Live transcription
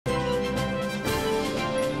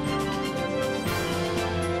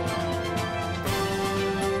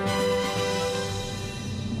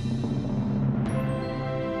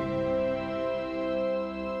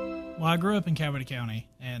Well, I grew up in Coweta County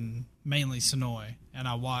and mainly Sonoy, and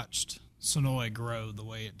I watched Sonoy grow the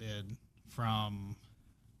way it did from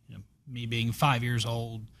me being 5 years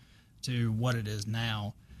old to what it is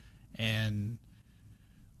now. And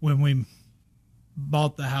when we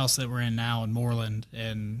bought the house that we're in now in Moreland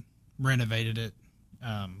and renovated it,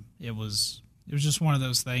 it was just one of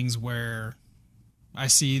those things where I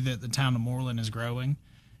see that the town of Moreland is growing,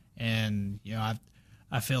 and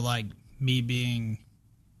I feel like me being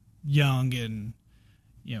young and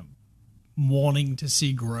wanting to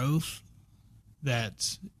see growth,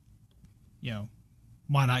 that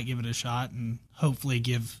why not give it a shot and hopefully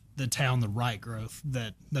give the town the right growth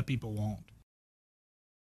that people want.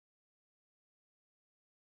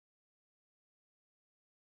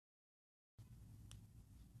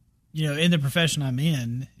 In the profession I'm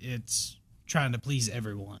in, it's trying to please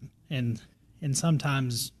everyone, and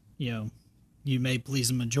sometimes you may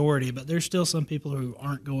please a majority, but there's still some people who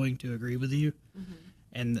aren't going to agree with you. Mm-hmm.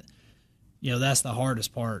 And that's the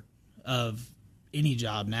hardest part of any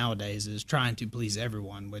job nowadays, is trying to please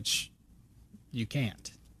everyone, which you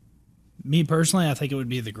can't. Me personally, I think it would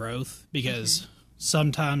be the growth, because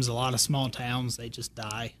sometimes a lot of small towns, they just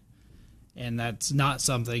die, and that's not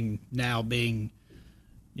something. Now being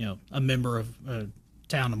a member of a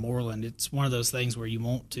town of Moreland, it's one of those things where you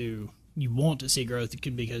want to see growth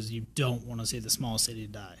because you don't want to see the small city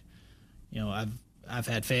die. I've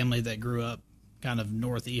had family that grew up kind of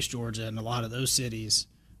northeast Georgia, and a lot of those cities,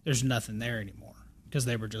 there's nothing there anymore because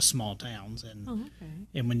they were just small towns. And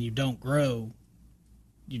and when you don't grow,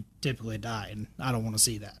 you typically die, and I don't want to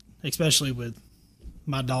see that, especially with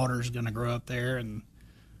my daughter's going to grow up there and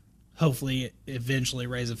hopefully eventually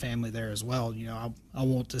raise a family there as well. I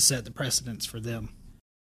want to set the precedence for them.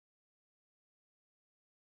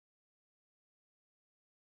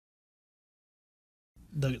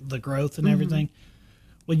 The growth and everything.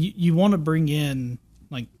 Well, you want to bring in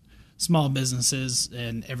like small businesses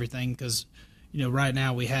and everything, because right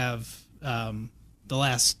now we have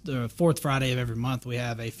the fourth Friday of every month we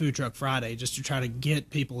have a food truck Friday, just to try to get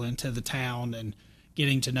people into the town and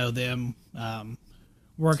getting to know them.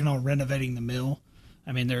 Working on renovating the mill.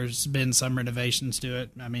 I mean, there's been some renovations to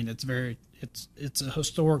it. I mean, it's a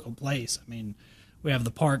historical place. I mean, we have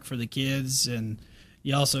the park for the kids, and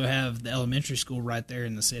you also have the elementary school right there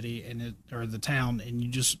in the city or the town,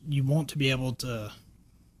 and you want to be able to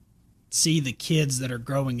see the kids that are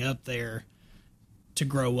growing up there to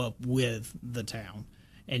grow up with the town.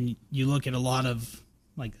 And you look at a lot of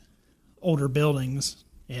like older buildings,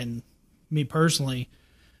 and me personally,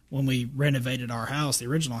 when we renovated our house, the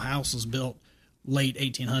original house was built late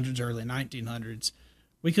 1800s, early 1900s.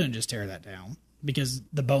 We couldn't just tear that down because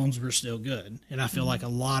the bones were still good. And I feel like a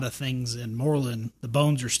lot of things in Moreland, the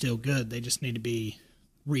bones are still good. They just need to be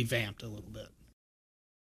revamped a little bit.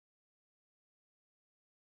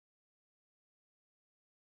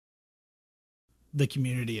 The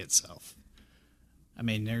community itself. I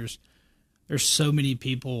mean, there's so many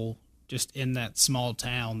people just in that small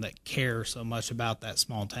town that care so much about that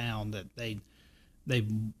small town that they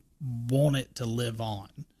want it to live on.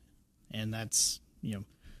 And that's,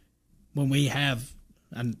 when we have,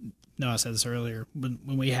 I know I said this earlier, when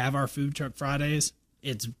we have our food truck Fridays,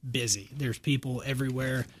 it's busy. There's people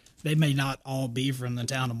everywhere. They may not all be from the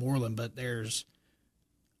town of Moreland, but there's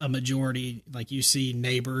a majority, like you see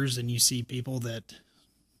neighbors and you see people that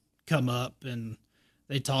come up and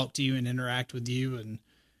they talk to you and interact with you. And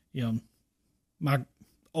my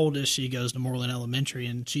oldest, she goes to Moreland Elementary,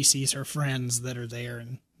 and she sees her friends that are there,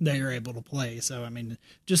 and they are able to play. So, I mean,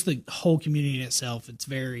 just the whole community itself, it's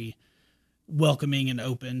very welcoming and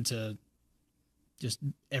open to just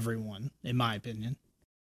everyone, in my opinion.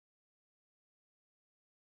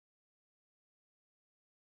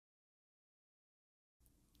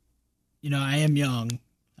 I am young.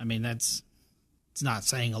 I mean, it's not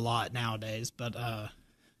saying a lot nowadays, but,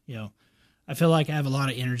 I feel like I have a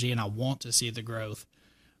lot of energy and I want to see the growth.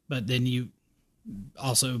 But then you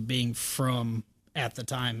also being from, at the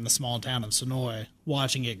time, the small town of Sonoy,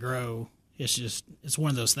 watching it grow, it's one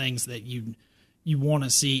of those things that you want to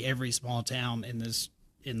see every small town in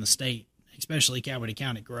the state, especially Coweta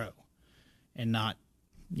County, grow. And not,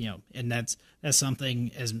 and that's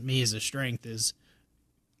something as a strength is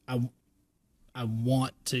I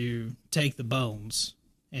want to take the bones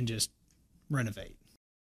and just renovate.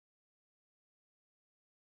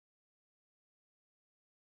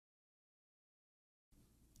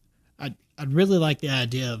 I'd really like the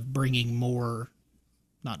idea of bringing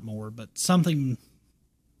not more, but something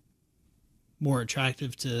more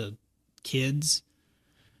attractive to kids,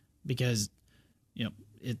 because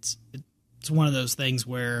it's one of those things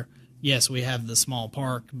where yes, we have the small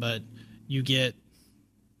park, but you get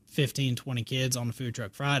 15, 20 kids on the Food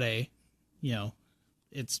Truck Friday,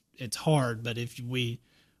 it's hard. But if we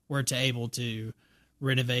were to able to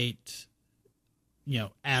renovate,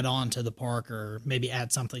 add on to the park, or maybe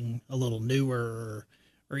add something a little newer,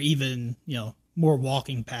 or even, more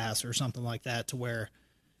walking paths or something like that, to where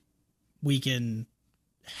we can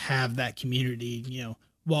have that community,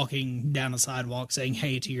 walking down a sidewalk, saying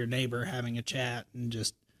hey to your neighbor, having a chat, and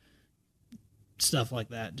just stuff like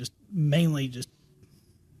that. Just mainly just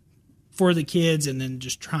for the kids, and then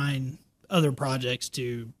just trying other projects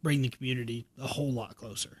to bring the community a whole lot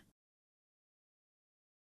closer.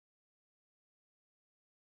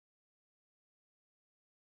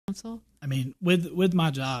 I mean, with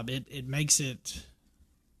my job, it makes it,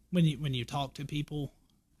 when you talk to people,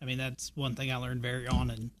 I mean, that's one thing I learned very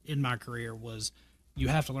on in my career, was you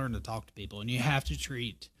have to learn to talk to people, and you have to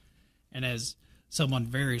treat, and as someone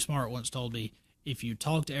very smart once told me, if you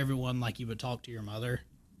talk to everyone like you would talk to your mother,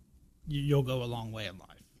 you'll go a long way in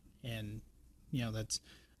life. And,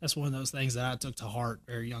 that's one of those things that I took to heart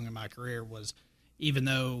very young in my career, was even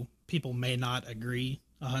though people may not agree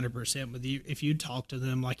 100% with you, if you talk to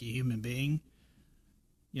them like a human being,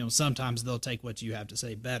 sometimes they'll take what you have to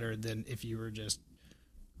say better than if you were just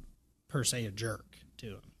per se a jerk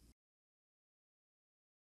to them.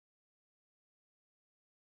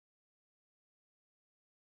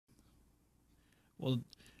 Well,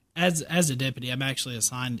 as a deputy, I'm actually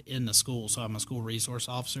assigned in the school, so I'm a school resource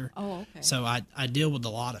officer. Oh, okay. So I deal with a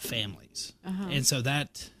lot of families. Uh-huh. And so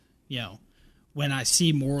that, when I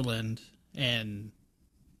see Moreland and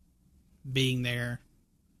being there,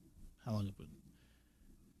 how long have we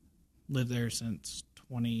lived there since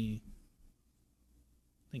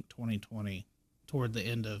 2020, toward the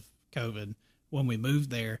end of COVID, when we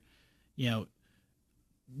moved there,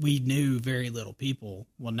 we knew very little people.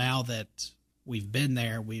 Well, now that we've been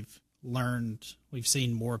there, we've learned, we've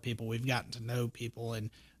seen more people, we've gotten to know people.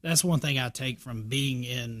 And that's one thing I take from being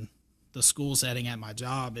in the school setting at my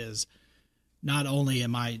job, is not only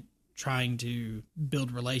am I trying to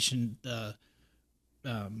build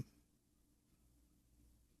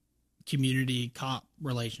community cop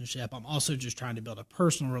relationship, I'm also just trying to build a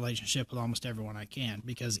personal relationship with almost everyone I can,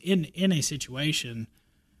 because in a situation,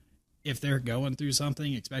 if they're going through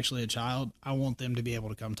something, especially a child, I want them to be able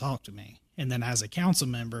to come talk to me. And then as a council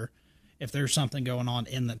member, if there's something going on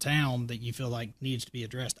in the town that you feel like needs to be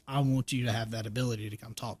addressed, I want you to have that ability to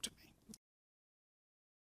come talk to me.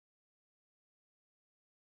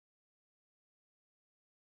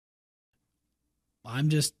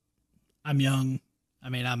 I'm young. I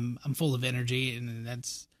mean, I'm full of energy, and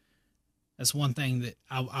that's one thing that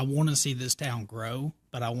I want to see this town grow,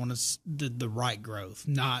 but I want the right growth,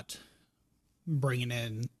 not bringing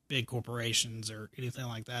in big corporations or anything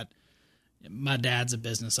like that. My dad's a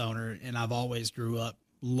business owner, and I've always grew up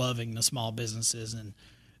loving the small businesses, and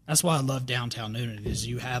that's why I love downtown Newnan, is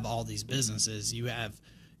you have all these businesses. You have,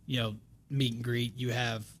 meet and greet. You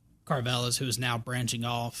have Carvella's, who is now branching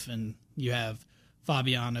off, and you have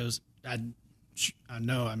Fabiano's. I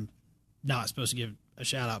know I'm not supposed to give a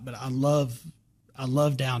shout out, but I love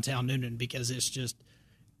downtown Newnan, because it's just,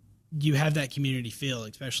 you have that community feel,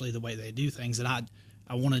 especially the way they do things. And I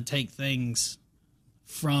want to take things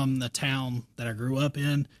from the town that I grew up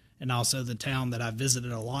in, and also the town that I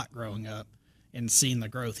visited a lot growing up, and seeing the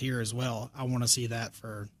growth here as well. I want to see that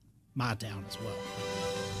for my town as well.